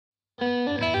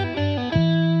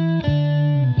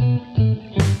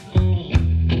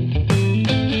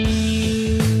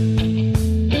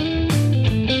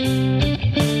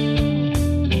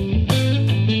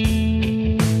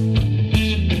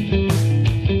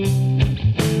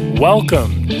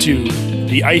Welcome to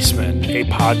the ICEMEN, a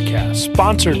podcast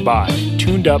sponsored by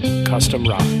Tuned Up Custom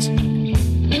Rods.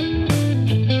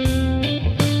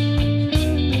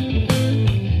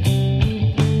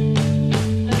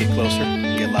 Get closer,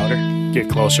 get louder. Get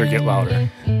closer, get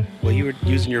louder. Well, you were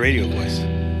using your radio voice.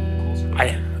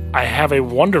 I have a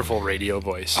wonderful radio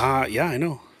voice. Yeah, I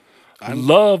know.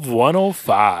 Love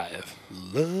 105.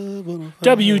 Love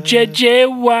 105.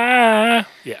 WJJY.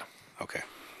 Yeah. Okay.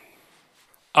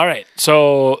 All right.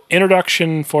 So,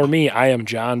 introduction for me. I am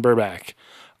John Burback.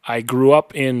 I grew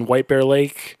up in White Bear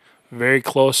Lake, very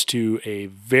close to a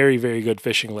very, very good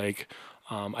fishing lake.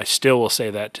 I still will say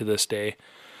that to this day.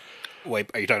 Are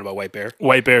you talking about White Bear?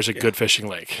 White Bear is a good fishing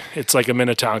lake. It's like a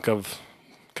Minnetonka of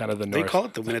kind of the north. They call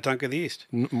it the Minnetonka of the East.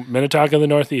 Minnetonka of the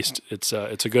Northeast. It's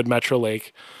a good metro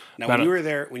lake. Now, when you were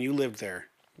there, when you lived there,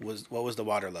 what was the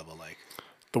water level like?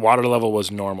 The water level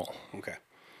was normal. Okay.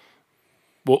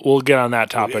 We'll get on that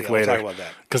topic later. We'll talk about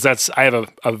that. Because I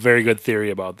have a very good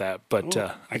theory about that. But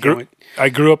I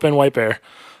grew up in White Bear.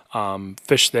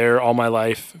 Fished there all my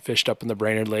life. Fished up in the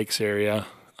Brainerd Lakes area.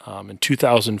 In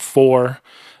 2004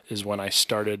 is when I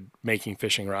started making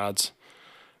fishing rods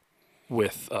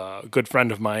with a good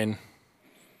friend of mine.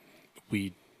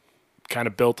 We kind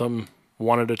of built them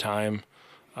one at a time,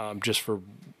 just for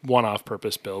one-off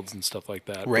purpose builds and stuff like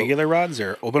that. Regular rods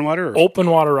or open water? Open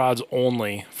water rods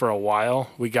only for a while.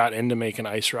 We got into making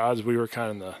ice rods. We were kind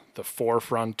of in the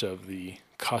forefront of the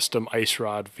custom ice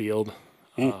rod field.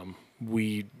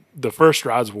 The first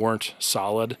rods weren't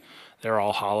solid. They're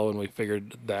all hollow, and we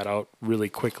figured that out really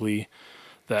quickly,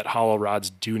 that hollow rods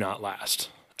do not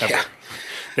last ever. Yeah.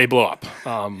 They blow up.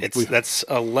 That's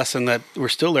a lesson that we're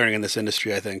still learning in this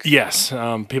industry, I think. Yes.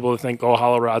 People think,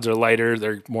 hollow rods are lighter,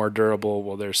 they're more durable.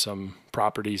 Well, there's some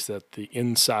properties that the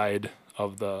inside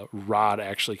of the rod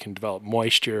actually can develop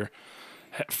moisture,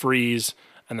 freeze,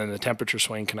 and then the temperature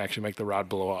swing can actually make the rod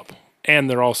blow up. And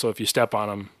they're also, if you step on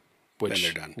them, then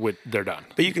they're done.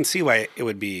 But you can see why it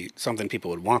would be something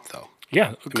people would want, though.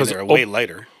 Yeah, because they're way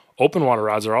lighter. Open water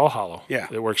rods are all hollow. Yeah.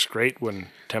 It works great when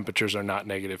temperatures are not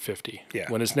negative 50. Yeah.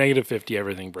 When it's negative 50,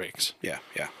 everything breaks. Yeah,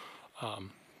 yeah.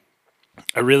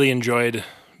 I really enjoyed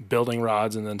building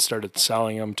rods and then started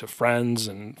selling them to friends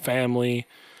and family,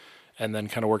 and then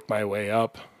kind of worked my way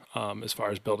up as far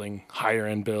as building higher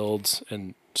end builds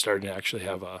and starting to actually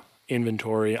have a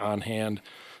inventory on hand.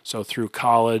 So through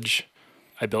college,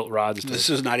 I built rods. This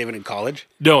was not even in college?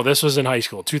 No, this was in high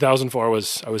school. 2004 I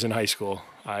was in high school.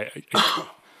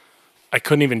 I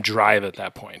couldn't even drive at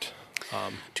that point.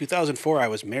 2004, I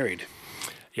was married.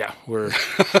 Yeah, we're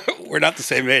not the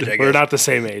same age, I guess. We're not the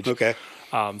same age. Okay.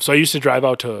 So I used to drive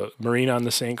out to Marina on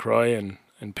the St. Croix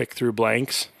and pick through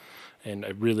blanks, and I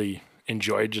really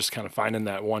enjoyed just kind of finding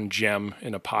that one gem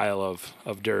in a pile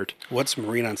of dirt. What's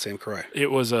Marina on St. Croix?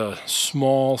 It was a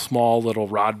small little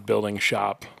rod building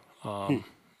shop. And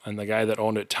the guy that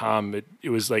owned it, Tom, it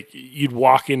was like you'd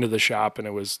walk into the shop and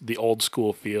it was the old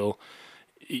school feel.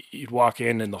 You'd walk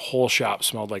in and the whole shop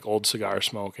smelled like old cigar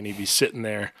smoke, and he'd be sitting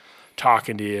there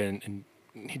talking to you, and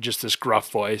he just this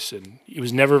gruff voice, and he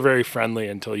was never very friendly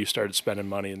until you started spending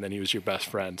money, and then he was your best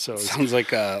friend. So sounds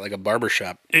like a barber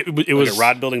shop. It was a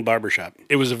rod building barber shop.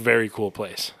 It was a very cool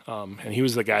place, and he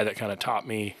was the guy that kind of taught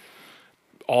me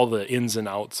all the ins and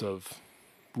outs of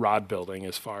rod building.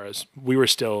 As far as we were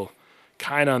still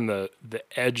kind of on the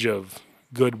edge of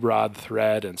good rod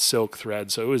thread and silk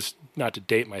thread, so it was not to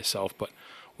date myself, but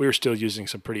we were still using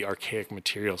some pretty archaic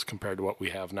materials compared to what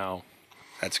we have now.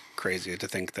 That's crazy to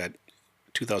think that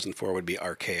 2004 would be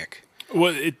archaic.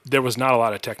 Well, there was not a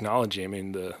lot of technology. I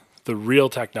mean, the real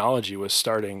technology was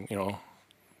starting,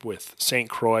 with St.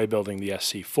 Croix building the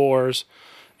SC4s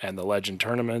and the Legend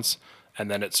tournaments, and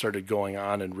then it started going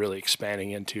on and really expanding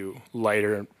into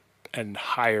lighter and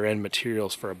higher end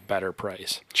materials for a better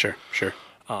price. Sure.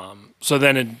 So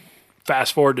then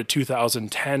fast forward to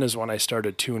 2010 is when I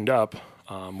started Tuned Up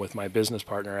with my business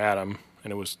partner, Adam,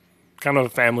 and it was kind of a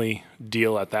family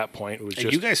deal at that point. It was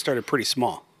you guys started pretty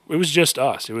small. It was just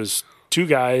us. It was two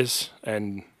guys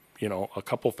and, a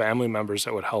couple family members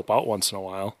that would help out once in a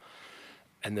while,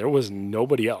 and there was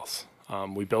nobody else.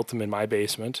 We built them in my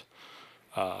basement.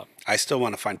 I still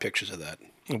want to find pictures of that.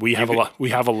 We have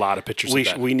a lot of pictures of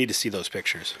that. We need to see those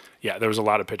pictures. Yeah, there was a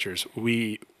lot of pictures.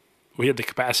 We had the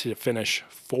capacity to finish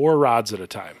 4 rods at a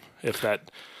time.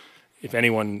 If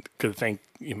anyone could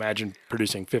imagine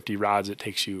producing 50 rods, it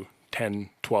takes you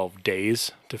 10, 12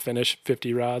 days to finish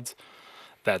 50 rods.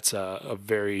 That's a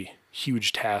very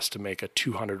huge task to make a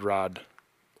 200 rod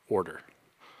order.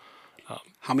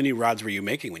 How many rods were you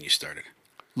making when you started?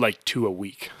 Like 2 a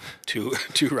week. Two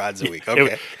rods a week.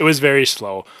 Okay. It was very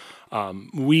slow.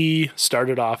 We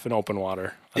started off in open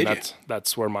water, and Did you?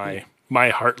 that's where my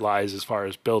heart lies as far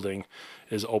as building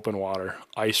is open water.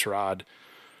 Ice rod,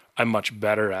 I'm much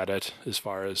better at it as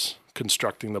far as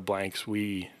constructing the blanks.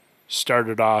 We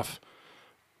started off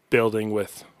building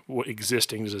with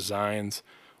existing designs.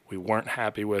 We weren't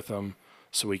happy with them,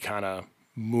 so we kind of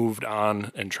moved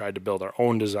on and tried to build our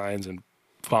own designs and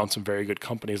found some very good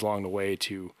companies along the way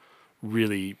to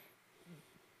really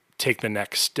take the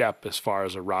next step as far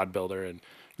as a rod builder. And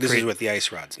This is with the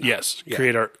ice rods now. yes, Yeah.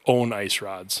 create our own ice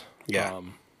rods. Yeah.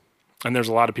 And there's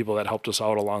a lot of people that helped us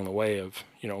out along the way of,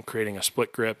 creating a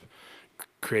split grip,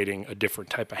 creating a different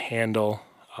type of handle,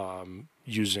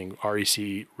 using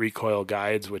REC recoil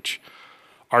guides, which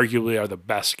arguably are the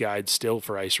best guides still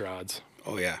for ice rods.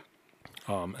 Oh, yeah.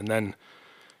 And then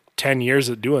 10 years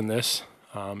of doing this,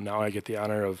 now I get the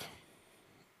honor of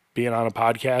being on a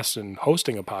podcast and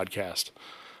hosting a podcast,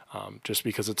 just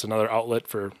because it's another outlet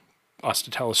for us to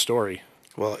tell a story.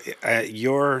 Well,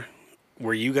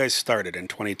 where you guys started in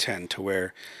 2010 to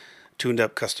where Tuned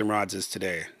Up Custom Rods is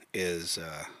today is,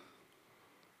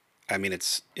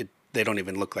 they don't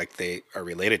even look like they are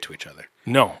related to each other.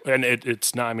 No, and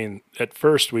it's not. I mean, at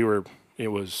first it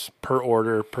was per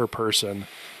order, per person.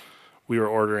 We were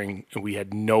ordering, and we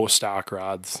had no stock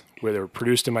rods. Where they were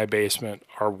produced in my basement.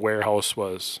 Our warehouse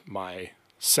was my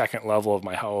second level of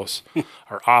my house.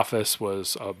 Our office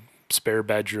was a spare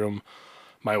bedroom.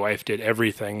 My wife did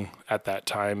everything at that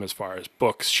time as far as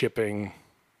books, shipping,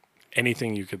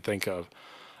 anything you could think of.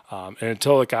 And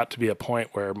until it got to be a point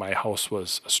where my house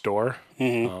was a store,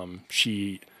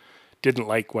 she didn't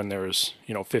like when there was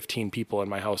 15 people in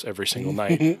my house every single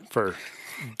night for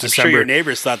December. I'm sure your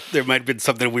neighbors thought there might have been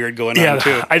something weird going on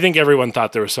too. I think everyone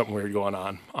thought there was something weird going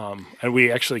on. And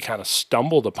we actually kind of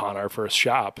stumbled upon our first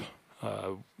shop.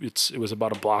 It was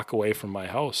about a block away from my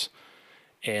house,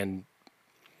 and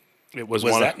it was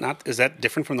Is that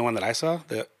different from the one that I saw?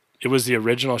 It was the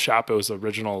original shop. It was the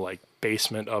original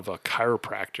basement of a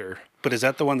chiropractor. But is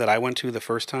that the one that I went to the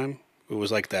first time? It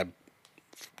was like that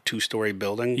 2-story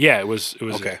building. Yeah, it was.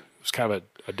 Okay. It was kind of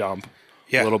a dump.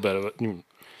 Yeah. A little bit of it.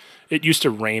 It used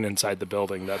to rain inside the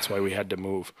building. That's why we had to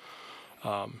move.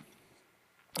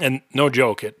 And no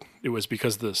joke, it was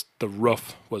because the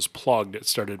roof was plugged. It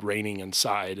started raining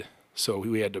inside, so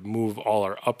we had to move all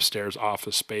our upstairs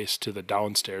office space to the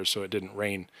downstairs so it didn't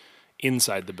rain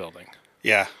inside the building.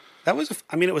 Yeah, it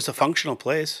was a functional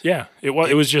place. Yeah, it was.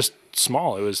 It was just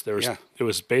small. It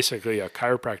was basically a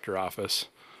chiropractor office.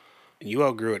 And you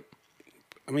outgrew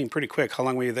it. Pretty quick. How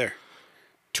long were you there?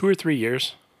 2 or 3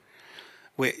 years.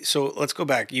 Wait, so let's go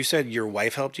back. You said your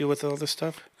wife helped you with all this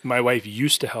stuff? My wife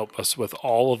used to help us with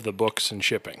all of the books and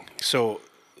shipping. So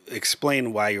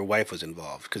explain why your wife was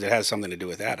involved, because it has something to do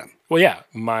with Adam. Well, yeah,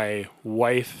 my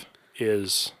wife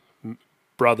is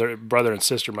brother and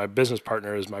sister. My business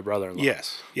partner is my brother-in-law.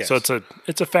 Yes. So it's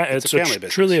a family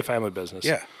business. Truly a family business.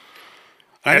 Yeah.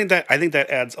 I think that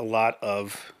adds a lot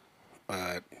of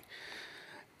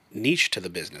niche to the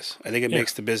business. I think it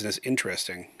makes the business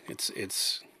interesting.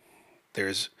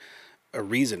 There's a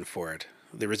reason for it.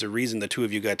 There was a reason the two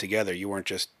of you got together. You weren't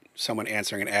just someone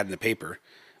answering an ad in the paper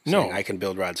saying, I can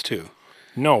build rods too.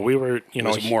 No, we were, It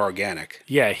was more organic.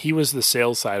 Yeah, he was the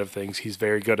sales side of things. He's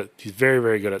very,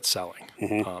 very good at selling.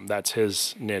 Mm-hmm. That's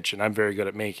his niche, and I'm very good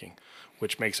at making,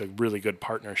 which makes a really good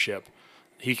partnership.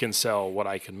 He can sell what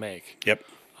I can make. Yep.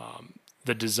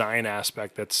 The design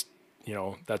aspect, that's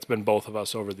been both of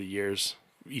us over the years.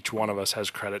 Each one of us has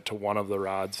credit to one of the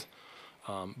rods.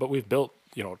 But we've built,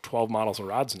 12 models of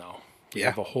rods now. We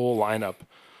have a whole lineup.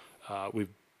 We've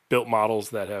built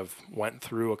models that have went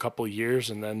through a couple of years,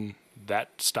 and then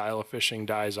that style of fishing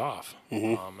dies off.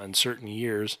 Mm-hmm. And certain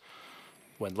years,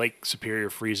 when Lake Superior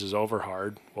freezes over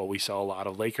hard, we sell a lot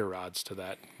of Laker rods to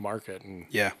that market. And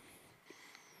yeah.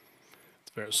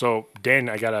 So, Dan,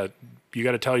 you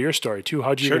gotta tell your story too.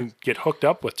 How'd you even get hooked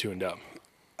up with Tuned Up?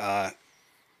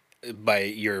 By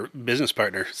your business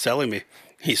partner selling me.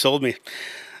 He sold me.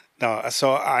 No,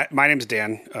 so my name's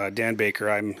Dan, Dan Baker.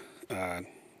 I'm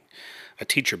a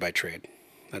teacher by trade.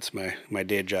 That's my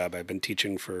day job. I've been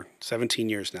teaching for 17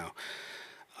 years now.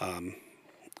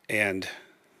 And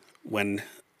when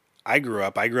I grew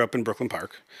up in Brooklyn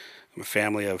Park. I'm a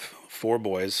family of 4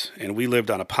 boys, and we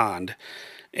lived on a pond.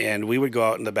 And we would go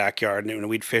out in the backyard, and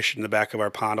we'd fish in the back of our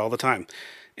pond all the time.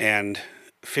 And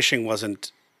fishing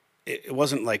wasn't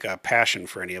like a passion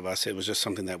for any of us. It was just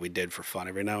something that we did for fun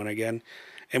every now and again.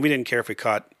 And we didn't care we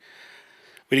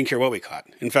didn't care what we caught.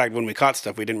 In fact, when we caught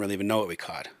stuff, we didn't really even know what we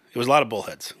caught. It was a lot of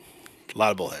bullheads.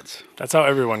 That's how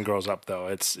everyone grows up,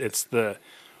 though.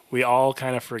 We all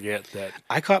kind of forget that.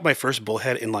 I caught my first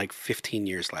bullhead in like 15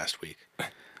 years last week.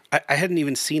 I hadn't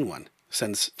even seen one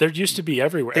since. There used to be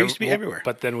everywhere. They used to be everywhere.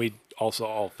 But then we also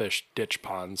all fished ditch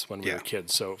ponds when we were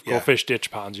kids. So go Yeah. fish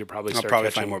ditch ponds, you'll probably I'll start probably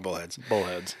catching find more bullheads.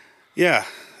 Bullheads. Yeah.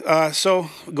 So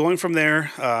going from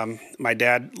there, my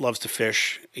dad loves to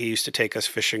fish. He used to take us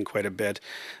fishing quite a bit.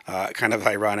 Kind of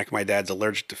ironic. My dad's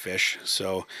allergic to fish,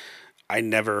 so I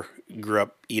never grew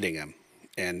up eating them.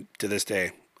 And to this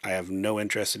day, I have no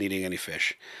interest in eating any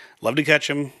fish. Love to catch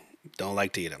them, don't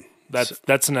like to eat them.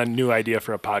 That's a new idea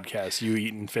for a podcast. You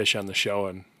eating fish on the show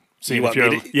and seeing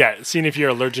if you're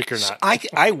allergic or not.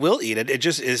 I will eat it. It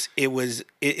just is. It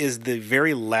is the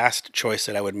very last choice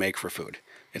that I would make for food.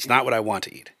 It's not what I want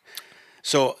to eat.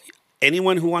 So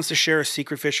anyone who wants to share a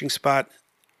secret fishing spot,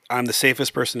 I'm the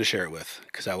safest person to share it with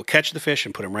because I will catch the fish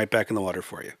and put them right back in the water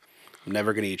for you. I'm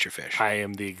never going to eat your fish. I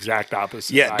am the exact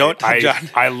opposite. Yeah, John.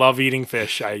 I love eating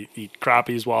fish. I eat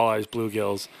crappies, walleyes,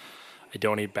 bluegills. I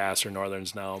don't eat bass or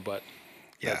northerns now, but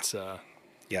that's...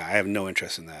 Yeah, I have no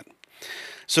interest in that.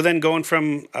 So then going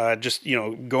from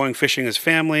going fishing as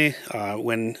family,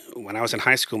 when I was in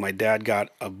high school, my dad got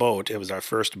a boat. It was our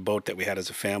first boat that we had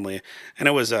as a family, and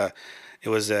it was a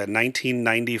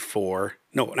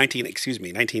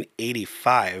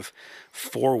 1985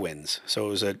 Four Winds. So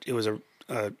it was a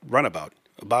runabout,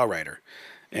 a bow rider,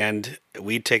 and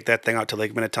we'd take that thing out to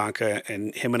Lake Minnetonka,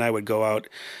 and him and I would go out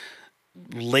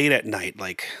late at night,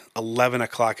 like 11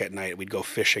 o'clock at night. We'd go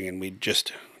fishing, and we'd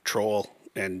just troll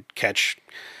and catch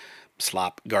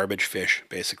slop garbage fish,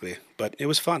 basically. But it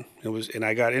was fun. And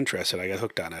I got interested. I got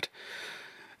hooked on it.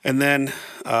 And then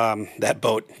that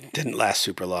boat didn't last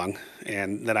super long,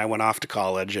 and then I went off to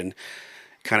college and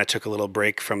kind of took a little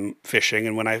break from fishing.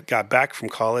 And when I got back from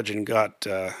college and got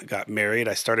married,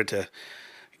 I started to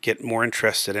get more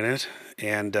interested in it.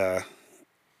 And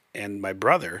my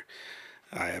brother,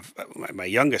 my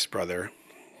youngest brother,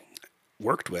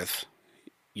 worked with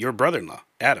your brother-in-law,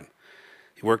 Adam.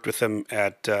 He worked with him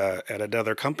at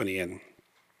another company, and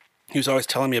he was always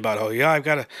telling me about, I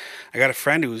got a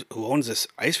friend who owns this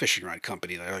ice fishing rod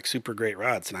company. They're like super great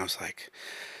rods, and I was like,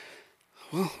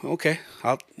 well, okay,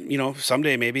 I'll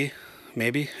someday maybe.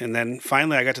 And then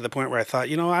finally I got to the point where I thought,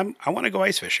 I want to go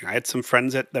ice fishing. I had some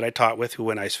friends that I taught with who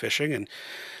went ice fishing, and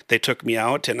they took me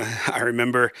out. And I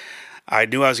remember I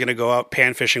knew I was going to go out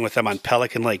pan fishing with them on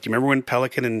Pelican Lake. Do you remember when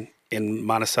Pelican in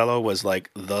Monticello was like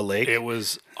the lake? It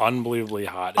was unbelievably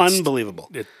hot.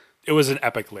 Unbelievable. It was an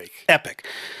epic lake. Epic.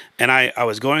 And I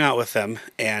was going out with them,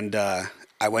 and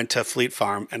I went to Fleet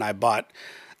Farm, and I bought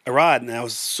a rod, and I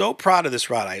was so proud of this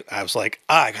rod. I was like,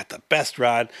 I got the best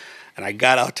rod. And I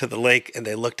got out to the lake, and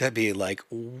they looked at me like,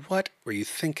 what were you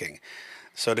thinking?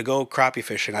 So to go crappie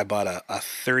fishing, I bought a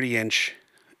 30-inch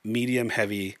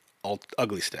medium-heavy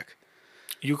ugly stick.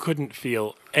 You couldn't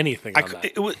feel anything on that.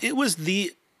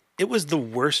 It was the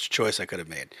worst choice I could have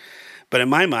made. But in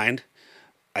my mind,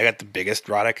 I got the biggest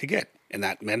rod I could get, and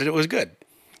that meant it was good.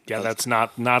 Yeah, that's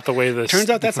not the way this... Turns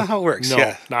out that's not how it works.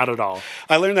 No, not at all.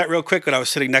 I learned that real quick when I was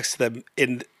sitting next to them.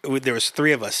 There was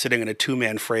three of us sitting in a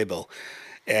two-man Frabill,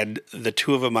 and the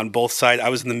two of them on both sides. I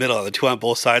was in the middle, and the two on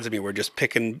both sides of me were just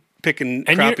picking and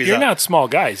crappies you're up. not small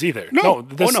guys either. No,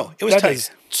 it was tight.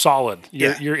 Is solid.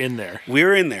 You're in there. We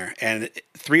were in there, and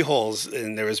 3 holes,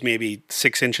 and there was maybe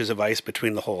 6 inches of ice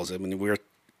between the holes. I mean, we were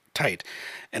tight,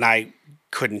 and I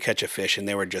couldn't catch a fish, and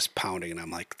they were just pounding, and I'm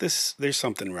like, there's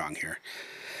something wrong here.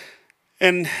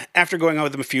 And after going out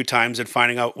with them a few times and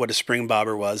finding out what a spring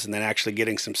bobber was, and then actually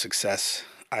getting some success,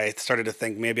 I started to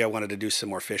think maybe I wanted to do some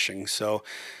more fishing. So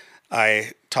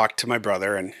I talked to my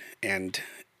brother and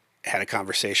had a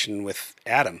conversation with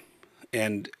Adam,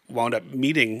 and wound up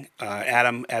meeting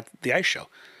Adam at the ice show,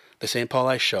 the St. Paul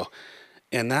Ice Show.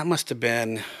 And that must have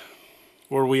been...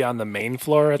 Were we on the main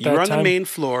floor at that time? You were on the main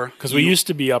floor. Because we used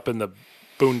to be up in the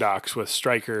boondocks with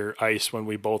Stryker Ice when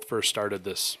we both first started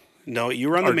this. No, you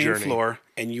were on the main floor,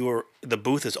 and the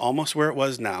booth is almost where it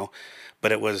was now,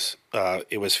 but it was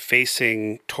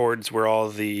facing towards where all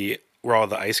the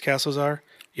ice castles are.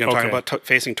 You know what I'm talking about?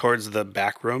 Facing towards the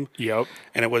back room. Yep.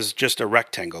 And it was just a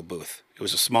rectangle booth. It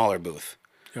was a smaller booth.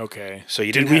 Okay. So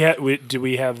you didn't did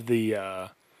we have the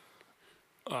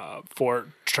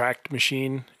 4-tracked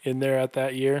machine in there at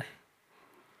that year?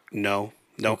 No.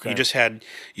 Okay. You just had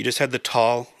the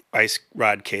tall ice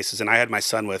rod cases, and I had my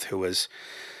son with, who was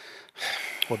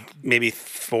maybe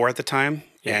 4 at the time.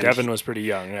 Yeah, and Devin was pretty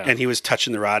young, yeah. And he was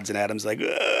touching the rods, and Adam's like,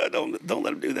 don't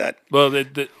let him do that. Well,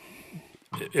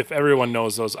 if everyone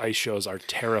knows, those ice shows are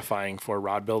terrifying for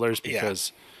rod builders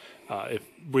because if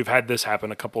we've had this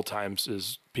happen a couple times,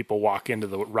 is people walk into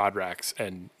the rod racks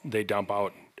and they dump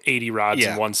out 80 rods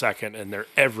in 1 second, and they're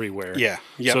everywhere. Yeah.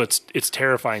 Yep. So it's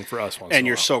terrifying for us once. And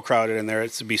you're so crowded in there,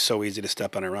 it'd be so easy to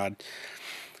step on a rod.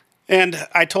 And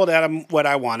I told Adam what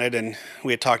I wanted, and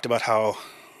we had talked about how,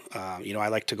 I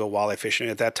like to go walleye fishing.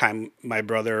 At that time, my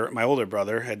older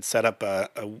brother, had set up a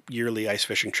yearly ice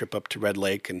fishing trip up to Red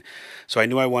Lake, and so I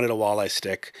knew I wanted a walleye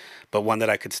stick, but one that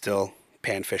I could still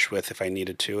panfish with if I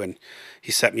needed to. And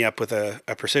he set me up with a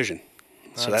Precision.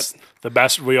 So that's the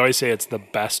best. We always say it's the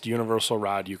best universal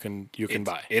rod you can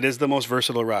buy. It is the most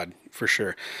versatile rod for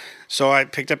sure. So I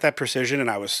picked up that Precision, and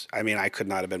I could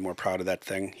not have been more proud of that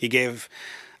thing. He gave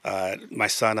my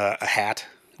son a hat,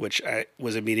 which I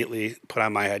was immediately put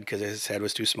on my head because his head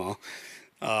was too small.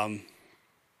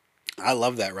 I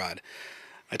love that rod.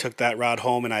 I took that rod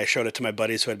home and I showed it to my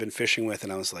buddies who I'd been fishing with,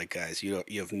 and I was like, guys, you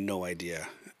have no idea.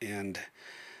 And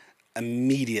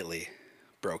immediately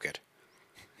broke it.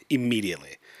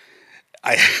 Immediately.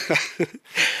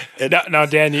 Now,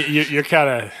 Dan, you're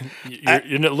kind of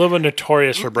you're a little bit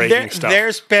notorious for breaking stuff.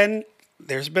 There's been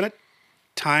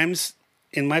times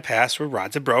in my past where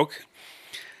rods have broke,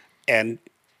 and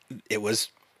it was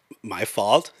my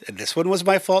fault. And this one was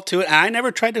my fault too. And I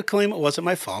never tried to claim it wasn't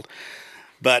my fault,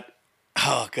 but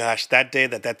oh gosh, that day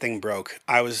that thing broke,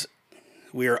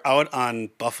 we were out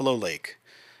on Buffalo Lake,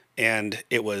 and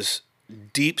it was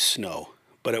deep snow,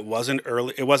 but it wasn't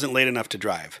early. It wasn't late enough to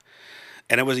drive.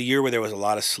 And it was a year where there was a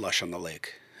lot of slush on the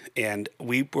lake. And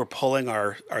we were pulling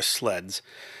our sleds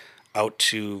out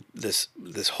to this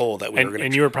hole that we were going to...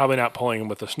 And you were probably not pulling them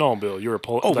with a snowmobile. You were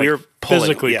pulling... Oh, we were pulling,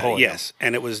 physically pulling yes. Them.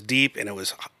 And it was deep, and it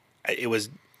was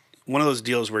one of those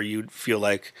deals where you'd feel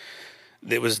like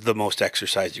it was the most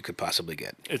exercise you could possibly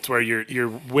get. It's where you're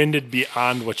winded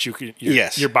beyond what you could...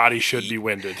 Yes. Your body should be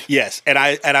winded. Yes. And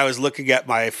I was looking at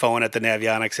my phone at the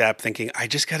Navionics app thinking, I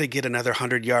just got to get another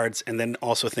 100 yards. And then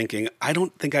also thinking, I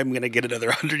don't think I'm going to get another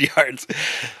 100 yards.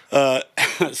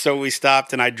 So we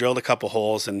stopped and I drilled a couple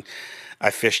holes and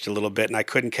I fished a little bit and I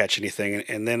couldn't catch anything.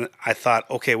 And then I thought,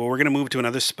 okay, well, we're going to move to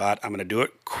another spot. I'm going to do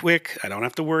it quick. I don't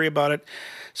have to worry about it.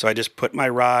 So I just put my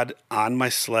rod on my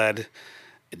sled.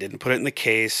 I didn't put it in the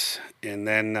case, and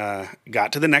then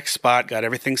got to the next spot, got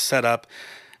everything set up,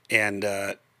 and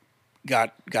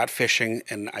got fishing,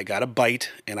 and I got a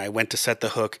bite, and I went to set the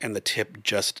hook, and the tip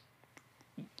just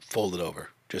folded over.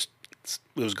 It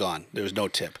was gone. There was no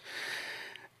tip.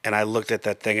 And I looked at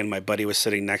that thing, and my buddy was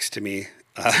sitting next to me,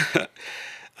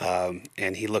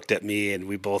 and he looked at me, and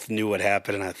we both knew what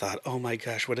happened, and I thought, oh my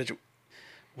gosh, what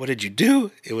did you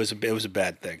do? It was a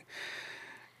bad thing.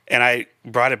 And I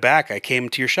brought it back. I came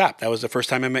to your shop. That was the first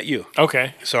time I met you.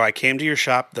 Okay. So I came to your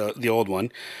shop, the old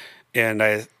one, and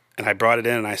I brought it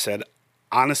in and I said,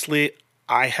 honestly,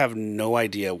 I have no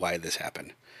idea why this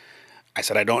happened. I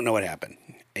said, I don't know what happened.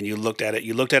 And you looked at it.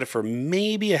 You looked at it for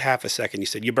maybe a half a second. You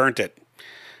said, you burnt it.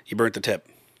 You burnt the tip.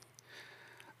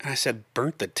 And I said,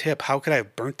 burnt the tip? How could I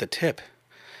have burnt the tip?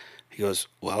 He goes,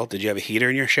 well, did you have a heater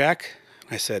in your shack?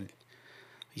 I said,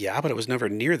 yeah, but it was never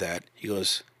near that. He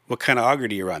goes, what kind of auger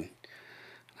do you run?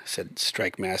 I said,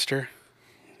 Strike Master.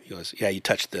 He goes, yeah, you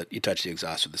touch the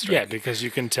exhaust with the Strike. Yeah, because you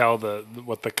can tell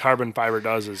what the carbon fiber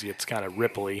does is it's kind of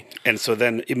ripply. And so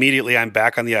then immediately I'm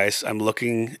back on the ice. I'm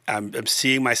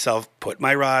seeing myself put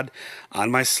my rod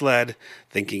on my sled,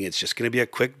 thinking it's just going to be a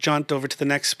quick jaunt over to the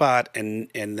next spot. And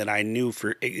then I knew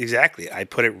I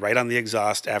put it right on the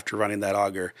exhaust after running that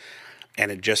auger,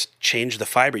 and it just changed the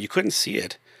fiber. You couldn't see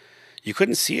it. You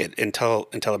couldn't see it until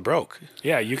it broke.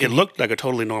 Yeah, it looked like a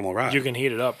totally normal rod. You can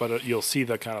heat it up, but you'll see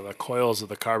the kind of the coils of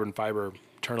the carbon fiber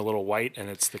turn a little white, and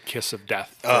it's the kiss of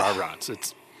death for our rods.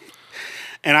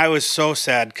 And I was so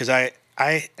sad because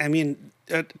I mean,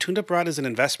 a tuned-up rod is an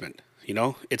investment. You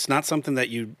know, it's not something that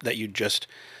you just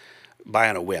buy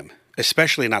on a whim,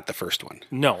 especially not the first one.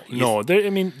 No.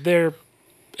 Their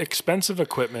expensive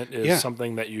equipment is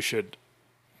something that you should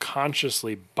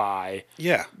consciously buy,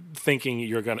 thinking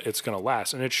it's gonna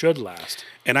last, and it should last.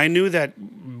 And I knew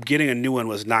that getting a new one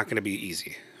was not going to be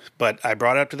easy, but I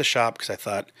brought it up to the shop because I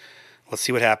thought, let's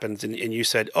see what happens. And you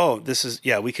said, oh,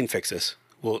 we can fix this.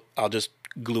 Well, I'll just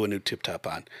glue a new tip top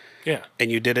on. Yeah.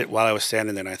 And you did it while I was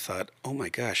standing there, and I thought, oh my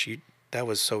gosh, that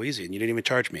was so easy, and you didn't even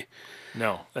charge me.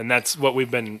 No, and that's what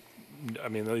we've been. I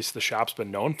mean, at least the shop's been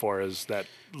known for is that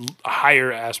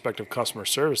higher aspect of customer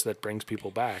service that brings people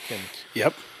back. And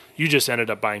yep. You just ended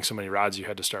up buying so many rods you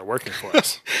had to start working for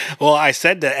us. Well, I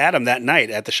said to Adam that night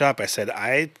at the shop, I said,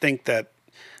 I think that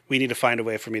we need to find a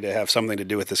way for me to have something to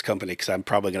do with this company because I'm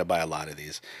probably going to buy a lot of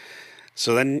these.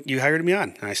 So then you hired me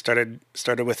on. I started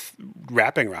with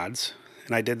wrapping rods,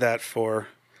 and I did that for,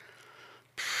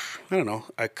 I don't know,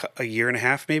 a year and a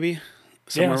half maybe.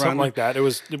 Something like that.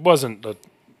 It wasn't a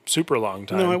super long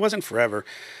time. No, it wasn't forever.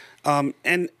 And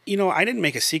I didn't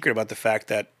make a secret about the fact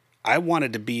that I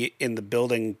wanted to be in the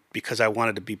building because I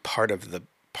wanted to be part of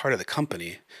the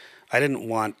company.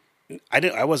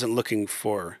 I wasn't looking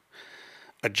for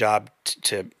a job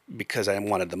because I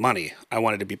wanted the money. I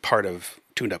wanted to be part of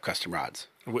Tuned Up Custom Rods.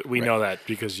 We know that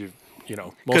because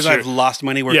because I've lost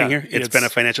money working here. It's been a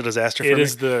financial disaster for me. It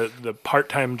is the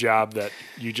part-time job that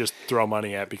you just throw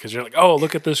money at because you're like, oh,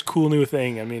 look at this cool new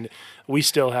thing. I mean, we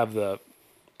still have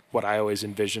what I always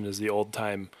envision as the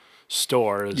old-time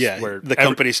store. Where the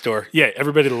company store. Yeah,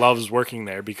 everybody loves working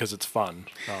there because it's fun.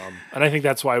 And I think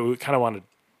that's why we kind of wanted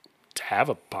to have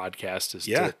a podcast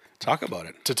to talk about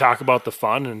it. To talk about the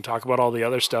fun and talk about all the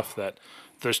other stuff that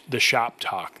the shop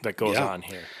talk that goes on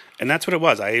here. And that's what it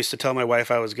was. I used to tell my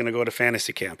wife I was going to go to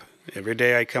fantasy camp. Every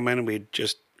day I come in and we'd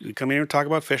come in and talk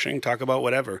about fishing, talk about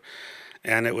whatever.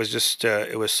 And it was just,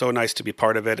 it was so nice to be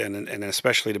part of it and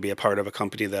especially to be a part of a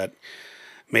company that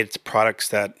made its products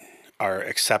that are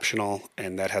exceptional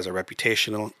and that has a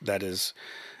reputation that is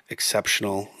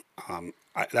exceptional.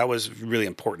 That was really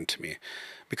important to me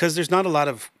because there's not a lot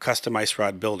of custom ice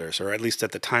rod builders, or at least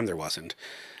at the time there wasn't.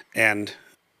 And,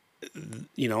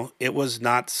 it was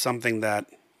not something that,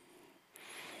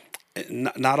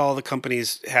 not all the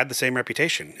companies had the same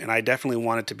reputation, and I definitely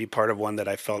wanted to be part of one that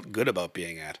I felt good about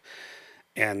being at,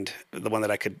 and the one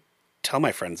that I could tell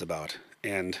my friends about.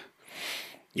 And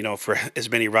for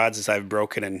as many rods as I've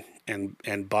broken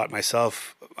and bought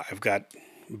myself, I've got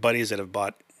buddies that have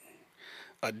bought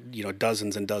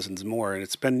dozens and dozens more, and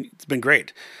it's been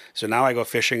great. So now I go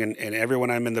fishing, and everyone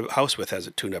I'm in the house with has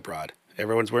a tuned up rod.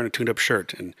 Everyone's wearing a tuned up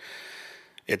shirt, and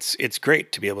it's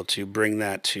great to be able to bring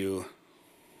that to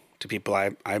people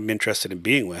I'm interested in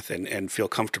being with and feel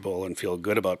comfortable and feel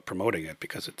good about promoting it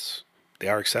because they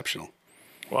are exceptional.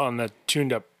 Well, and the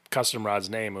Tuned Up Custom Rods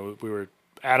name,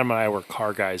 Adam and I were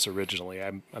car guys originally.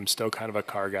 I'm still kind of a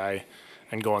car guy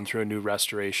and going through a new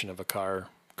restoration of a car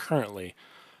currently.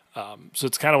 So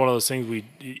it's kind of one of those things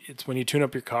it's when you tune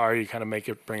up your car, you kind of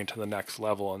bring it to the next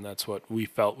level. And that's what we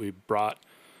felt. We brought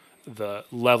the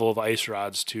level of ice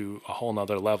rods to a whole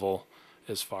nother level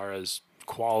as far as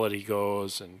quality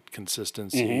goes and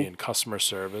consistency and customer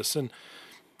service. And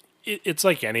it's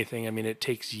like anything. I mean, it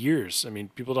takes years. I mean,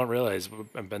 people don't realize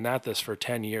I've been at this for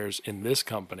 10 years in this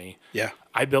company. Yeah.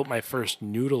 I built my first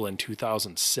noodle in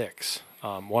 2006.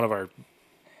 One of our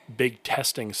big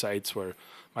testing sites were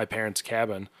my parents'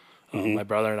 cabin. My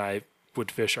brother and I would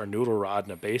fish our noodle rod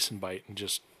in a basin bite and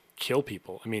just kill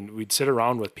people. I mean, we'd sit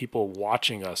around with people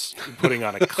watching us putting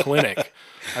on a clinic.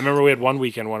 I remember we had one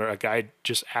weekend when a guy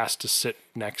just asked to sit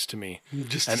next to me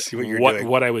just to see what you're doing,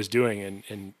 what I was doing,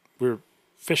 and we were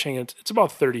fishing. It's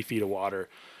about 30 feet of water,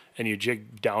 and you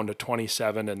jig down to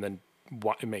 27, and then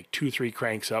make 2-3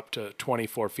 cranks up to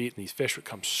 24 feet, and these fish would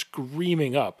come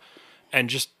screaming up, and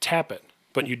just tap it,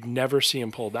 but you'd never see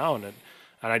them pull down. And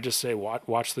I just say,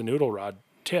 watch the noodle rod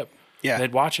tip. Yeah. And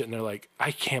they'd watch it and they're like,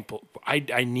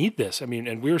 I need this. I mean,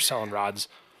 and we were selling rods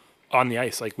on the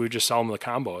ice. Like we would just sell them the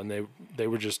combo, and they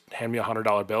would just hand me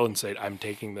 $100 bill and say, I'm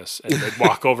taking this. And they'd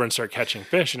walk over and start catching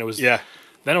fish. And it was, then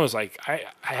it was like, I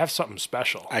have something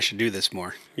special. I should do this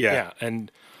more. Yeah. Yeah.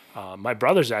 And my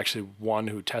brother's actually one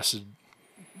who tested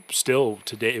still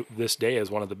this day as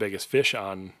one of the biggest fish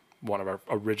on one of our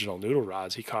original noodle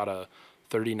rods. He caught a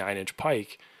 39-inch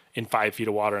pike in 5 feet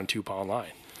of water on 2-pound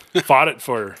line. Fought it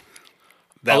for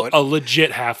a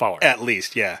legit half hour. At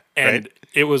least, yeah. And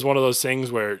it was one of those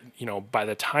things where, by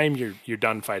the time you're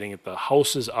done fighting it, the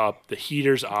house is up, the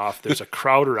heater's off, there's a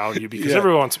crowd around you because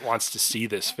everyone wants to see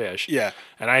this fish. Yeah.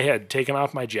 And I had taken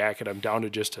off my jacket. I'm down to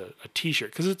just a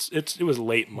T-shirt because it was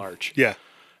late March. Yeah.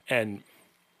 And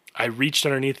I reached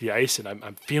underneath the ice and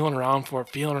I'm feeling around for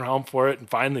it, and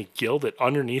finally gilled it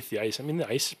underneath the ice. I mean, the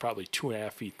ice is probably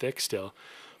 2.5 feet thick still.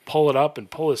 Pull it up and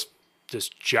pull this.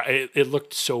 It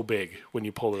looked so big when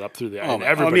you pulled it up through the ice. Oh,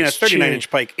 I mean, a 39-inch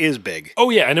pike is big.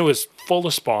 Oh yeah, and it was full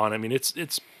of spawn. I mean, it's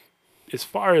as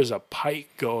far as a pike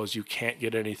goes, you can't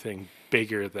get anything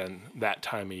bigger than that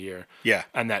time of year. Yeah.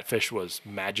 And that fish was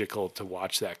magical to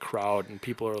watch that crowd, and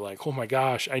people are like, "Oh my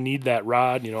gosh, I need that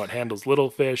rod." It handles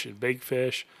little fish and big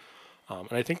fish,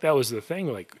 and I think that was the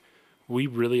thing. Like, we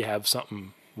really have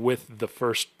something with the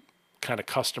first kind of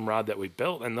custom rod that we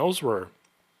built, and those were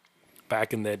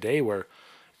back in the day where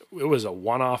it was a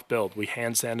one-off build. We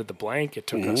hand sanded the blank. It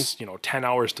took us, 10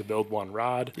 hours to build one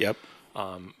rod. Yep.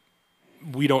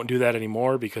 We don't do that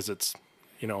anymore because it's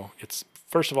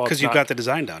first of all, because you've got the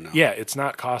design down now. Yeah, it's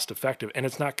not cost effective and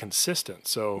it's not consistent.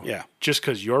 So just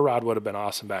because your rod would have been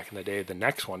awesome back in the day, the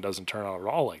next one doesn't turn out at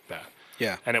all like that.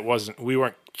 Yeah. And we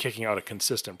weren't kicking out a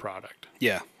consistent product.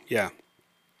 Yeah. Yeah.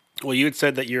 Well, you had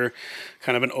said that you're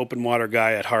kind of an open water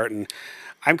guy at heart, and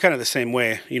I'm kind of the same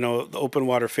way. The open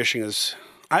water fishing is,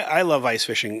 I love ice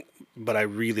fishing, but I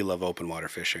really love open water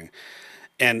fishing.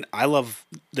 And I love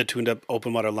the tuned up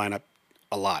open water lineup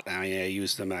a lot. I mean, I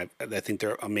use them. I think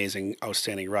they're amazing,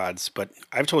 outstanding rods. But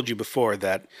I've told you before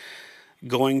that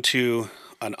going to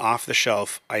an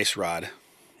off-the-shelf ice rod,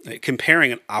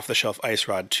 comparing an off-the-shelf ice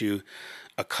rod to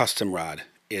a custom rod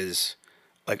is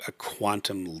like a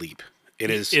quantum leap. It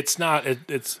is. It's not.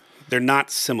 It's they're not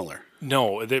similar.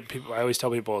 No. People. I always tell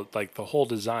people like the whole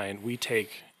design we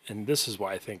take, and this is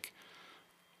why I think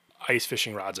ice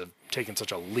fishing rods have taken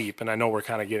such a leap. And I know we're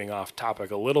kind of getting off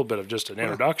topic a little bit of just an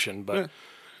introduction, but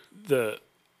the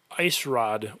ice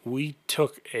rod we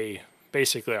took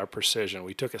basically our precision.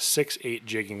 We took a 6/8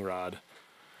 jigging rod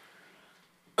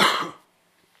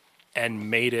and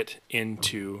made it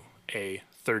into a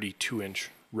 32-inch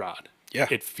rod. Yeah.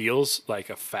 It feels like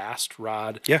a fast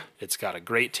rod. Yeah. It's got a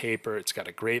great taper. It's got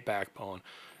a great backbone.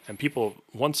 And people,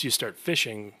 once you start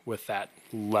fishing with that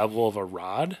level of a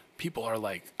rod, people are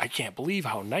like, I can't believe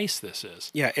how nice this is.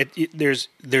 Yeah,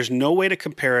 there's no way to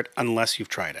compare it unless you've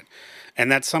tried it. And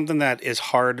that's something that is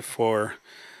hard for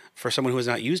someone who has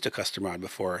not used a custom rod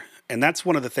before. And that's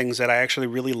one of the things that I actually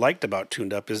really liked about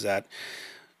Tuned Up is that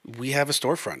we have a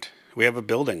storefront. We have a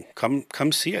building.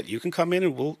 Come see it. You can come in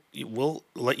and we'll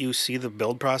let you see the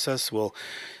build process. We'll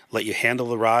let you handle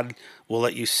the rod. We'll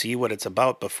let you see what it's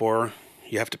about before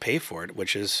you have to pay for it,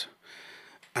 which is,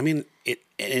 I mean,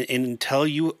 until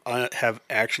you have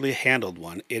actually handled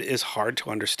one, it is hard to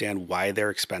understand why they're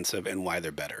expensive and why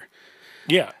they're better.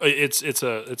 Yeah, it's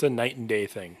a night and day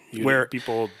thing. Where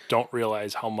people don't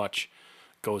realize how much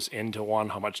goes into one,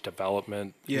 how much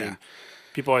development. Yeah. I mean,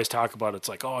 people always talk about it's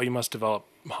like, oh, you must develop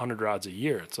 100 rods a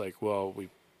year. It's like, well, we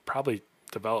probably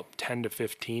develop 10 to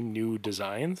 15 new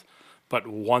designs, but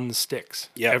one sticks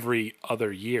every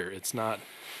other year. It's not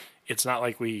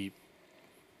like we,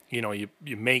 you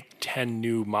make 10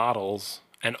 new models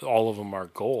and all of them are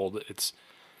gold. It's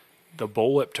the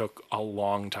bullwhip took a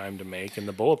long time to make, and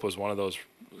the bullwhip was one of those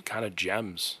kind of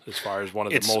gems as far as one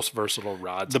of the most versatile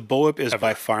rods. The bullwhip is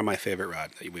by far my favorite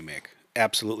rod that we make.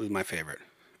 Absolutely my favorite.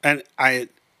 And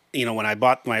when I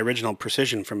bought my original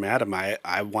Precision from Adam,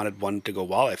 I wanted one to go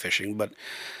walleye fishing, but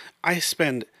I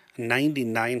spend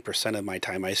 99% of my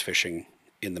time ice fishing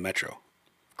in the metro,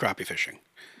 crappie fishing.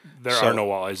 There are no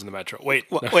walleyes in the metro. Wait.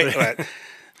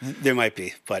 There might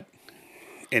be, but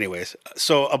anyways.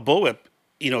 So a bullwhip,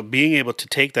 being able to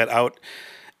take that out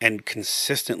and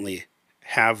consistently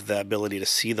have the ability to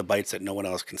see the bites that no one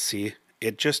else can see,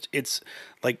 it's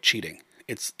like cheating.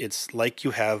 It's like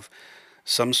you have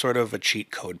some sort of a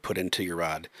cheat code put into your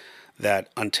rod that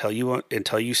until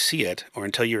you see it or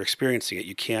until you're experiencing it,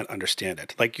 you can't understand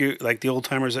it. Like the old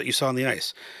timers that you saw on the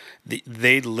ice.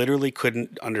 They literally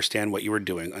couldn't understand what you were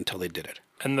doing until they did it.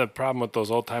 And the problem with those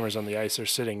old timers on the ice, they're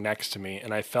sitting next to me,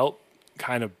 and I felt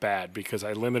kind of bad because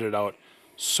I limited out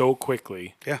so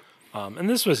quickly. Yeah. And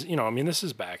this was, this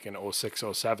is back in 06,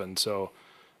 07, so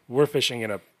we're fishing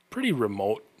in a pretty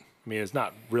remote, it's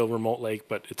not real remote lake,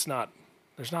 but there's not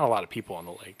a lot of people on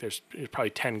the lake. There's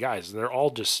probably 10 guys, and they're all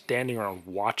just standing around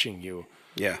watching you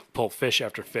pull fish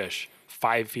after fish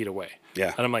 5 feet away.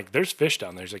 Yeah. And I'm like, there's fish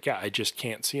down there. He's like, yeah, I just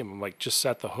can't see them. I'm like, just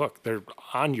set the hook. They're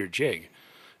on your jig.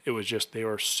 It was just, they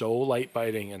were so light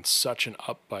biting and such an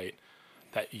up bite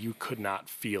that you could not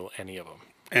feel any of them.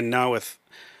 And now with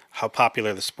how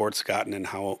popular the sport's gotten and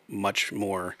how much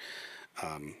more,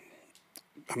 how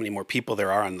many more people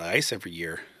there are on the ice every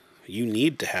year, you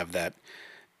need to have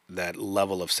that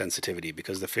level of sensitivity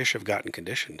because the fish have gotten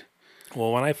conditioned.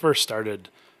 Well, when I first started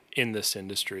in this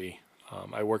industry,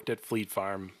 I worked at Fleet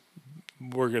Farm.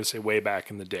 We're going to say way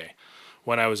back in the day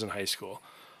when I was in high school.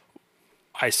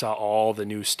 I saw all the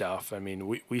new stuff.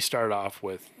 We started off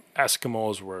with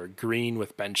Eskimos were green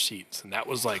with bench seats, and that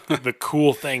was like the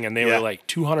cool thing. And they were like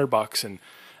 $200, and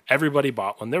everybody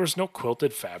bought one. There was no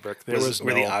quilted fabric. Were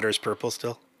the otters purple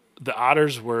still? The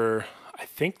otters were. I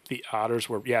think the otters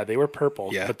were. Yeah, they were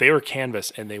purple, but they were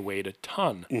canvas, and they weighed a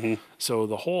ton. Mm-hmm. So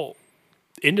the whole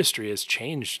industry has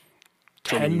changed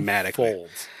dramatically.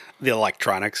 The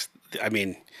electronics.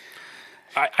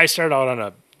 I started out on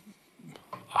a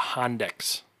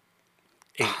Hondex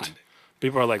 8.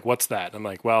 People are like, "What's that?" I'm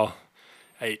like, "Well,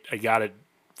 I got it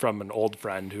from an old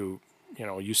friend who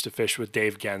used to fish with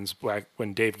Dave Gens back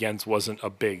when Dave Gens wasn't a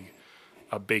big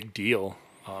deal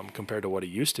compared to what he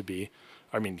used to be.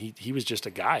 He was just a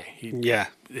guy.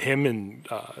 Him and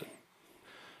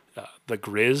the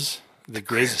Grizz. The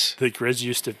Grizz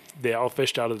used to. They all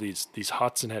fished out of these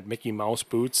huts and had Mickey Mouse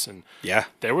boots, and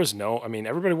there was no.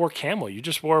 Everybody wore camel. You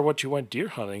just wore what you went deer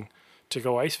hunting to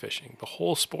go ice fishing. The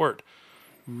whole sport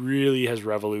really has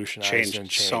revolutionized and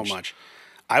changed so much.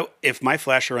 If my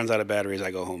flasher runs out of batteries,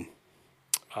 I go home.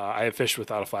 I have fished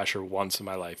without a flasher once in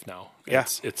my life now. Yeah.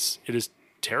 It is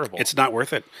terrible. It's not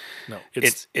worth it. No,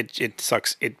 it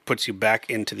sucks. It puts you back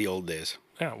into the old days.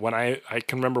 Yeah, when I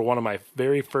can remember one of my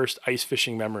very first ice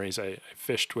fishing memories. I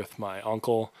fished with my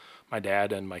uncle, my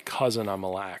dad, and my cousin on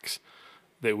Mille Lacs.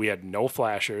 That we had no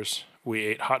flashers. We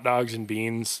ate hot dogs and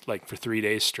beans like for 3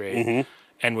 days straight,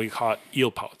 and we caught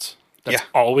eel pouts. That's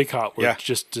all we caught were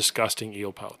just disgusting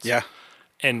eel pouts. Yeah.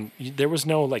 And there was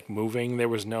no like moving. There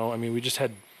was no. I mean, we just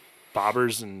had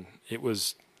bobbers, and it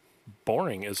was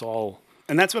boring as all.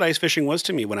 And that's what ice fishing was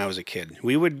to me when I was a kid.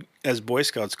 We would, as Boy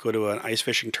Scouts, go to an ice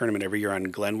fishing tournament every year on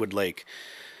Glenwood Lake.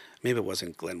 Maybe it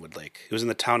wasn't Glenwood Lake. It was in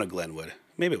the town of Glenwood.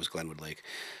 Maybe it was Glenwood Lake.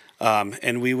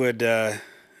 And we would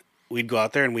we'd go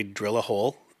out there and we'd drill a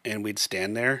hole and we'd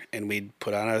stand there and we'd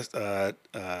put on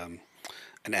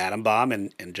an atom bomb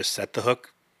and just set the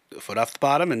hook a foot off the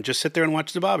bottom and just sit there and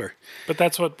watch the bobber. But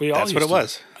that's what we all. That's what it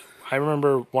was. I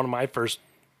remember one of my first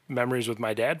memories with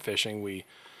my dad fishing. We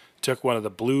took one of the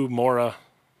blue Mora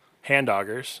hand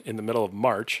doggers in the middle of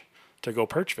March to go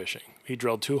perch fishing. He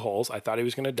drilled 2 holes. I thought he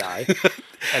was going to die.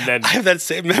 And then I have that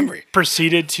same memory.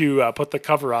 Proceeded to put the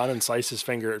cover on and slice his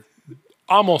finger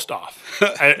almost off.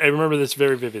 I remember this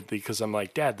very vividly because I'm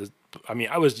like, Dad,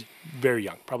 I was very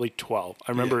young, probably 12.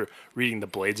 I remember reading the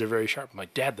blades are very sharp. I'm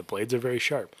like, Dad, the blades are very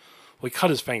sharp. Well, he cut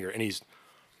his finger and he's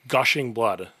gushing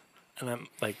blood. And I'm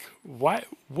like, why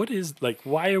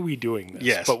are we doing this?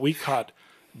 Yes. But we caught,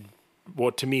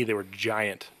 well, to me, they were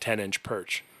giant 10-inch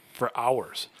perch for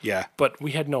hours. Yeah. But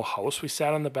we had no house. We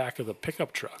sat on the back of the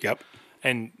pickup truck. Yep.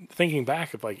 And thinking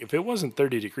back, if it wasn't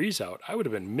 30 degrees out, I would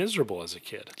have been miserable as a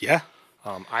kid. Yeah.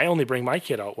 I only bring my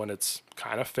kid out when it's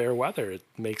kind of fair weather. It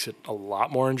makes it a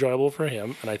lot more enjoyable for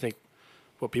him. And I think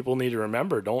what people need to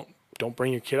remember, don't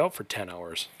bring your kid out for 10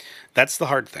 hours. That's the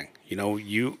hard thing. You know,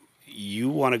 you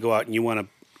want to go out and you want to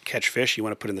catch fish. You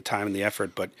want to put in the time and the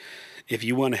effort. But if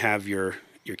you want to have your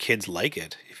kids like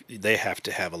it, they have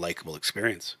to have a likable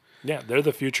experience. Yeah, they're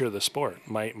the future of the sport.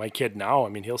 My kid now,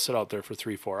 he'll sit out there for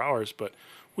 3-4 hours, but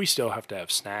we still have to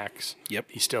have snacks. Yep.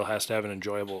 He still has to have an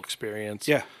enjoyable experience.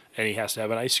 Yeah. And he has to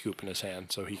have an ice scoop in his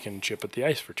hand so he can chip at the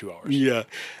ice for 2 hours. Yeah.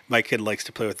 My kid likes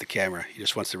to play with the camera. He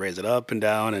just wants to raise it up and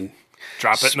down and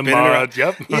drop it in the mud.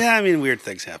 Yep. Yeah, weird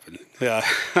things happen. Yeah.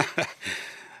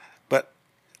 But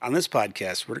on this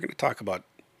podcast, we're not going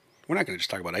to just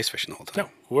talk about ice fishing the whole time.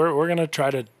 No, we're going to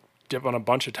try to dip on a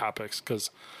bunch of topics because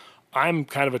I'm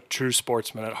kind of a true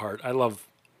sportsman at heart. I love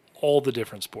all the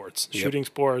different sports, shooting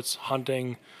sports,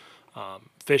 hunting,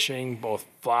 fishing, both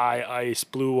fly, ice,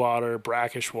 blue water,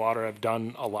 brackish water. I've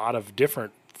done a lot of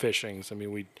different fishings. I've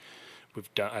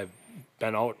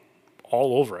been out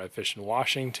all over. I've fished in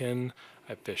Washington.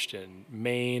 I've fished in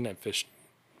Maine. I've fished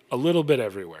a little bit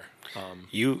everywhere.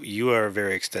 You are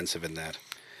very extensive in that.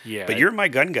 Yeah. But you're my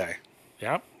gun guy.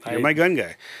 Yeah. You're my gun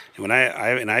guy. And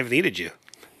when I've needed you.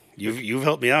 You've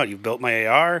helped me out. You've built my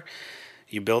AR.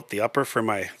 You built the upper for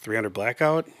my 300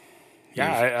 Blackout. Yeah,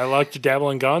 I like to dabble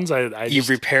in guns. You've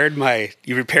repaired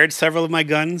several of my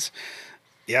guns.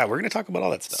 Yeah, we're going to talk about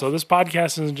all that stuff. So this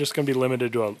podcast isn't just going to be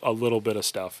limited to a little bit of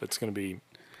stuff. It's going to be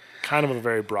kind of a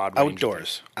very broad range.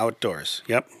 Outdoors.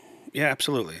 Yep. Yeah,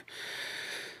 absolutely.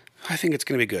 I think it's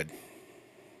going to be good.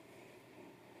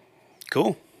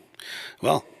 Cool.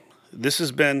 Well, this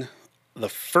has been the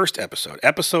first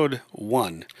episode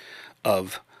 1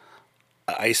 of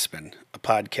ICEMEN, a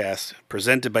podcast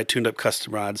presented by Tuned Up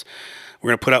Custom Rods. We're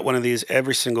going to put out one of these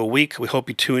every single week. We hope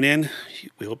you tune in.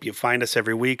 We hope you find us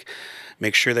every week.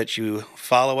 Make sure that you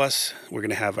follow us. We're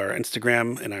going to have our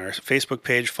Instagram and our Facebook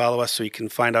page. Follow us so you can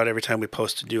find out every time we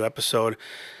post a new episode.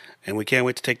 And we can't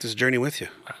wait to take this journey with you.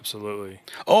 Absolutely.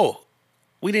 Oh,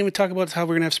 we didn't even talk about how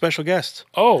we're going to have special guests.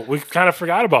 Oh, we kind of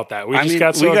forgot about that. We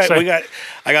got so excited.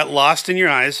 I got lost in your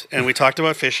eyes, and we talked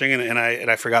about fishing, and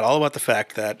I forgot all about the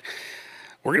fact that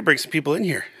we're going to bring some people in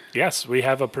here. Yes, we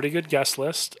have a pretty good guest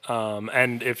list.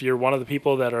 And if you're one of the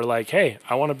people that are like, hey,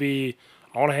 I want to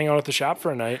hang out at the shop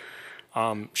for a night,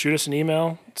 shoot us an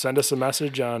email, send us a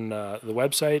message on the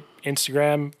website,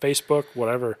 Instagram, Facebook,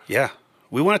 whatever. Yeah,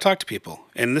 we want to talk to people.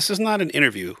 And this is not an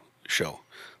interview show.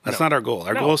 That's not our goal.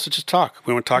 Our goal is to just talk.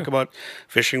 We want to talk about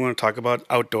fishing. We want to talk about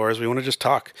outdoors. We want to just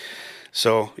talk.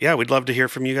 So, yeah, we'd love to hear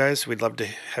from you guys. We'd love to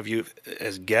have you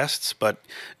as guests. But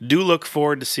do look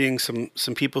forward to seeing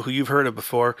some people who you've heard of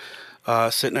before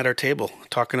sitting at our table,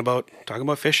 talking about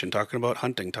fishing, talking about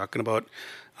hunting, talking about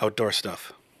outdoor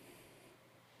stuff.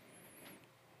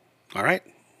 All right.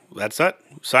 That's it.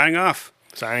 Signing off.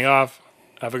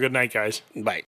 Have a good night, guys. Bye.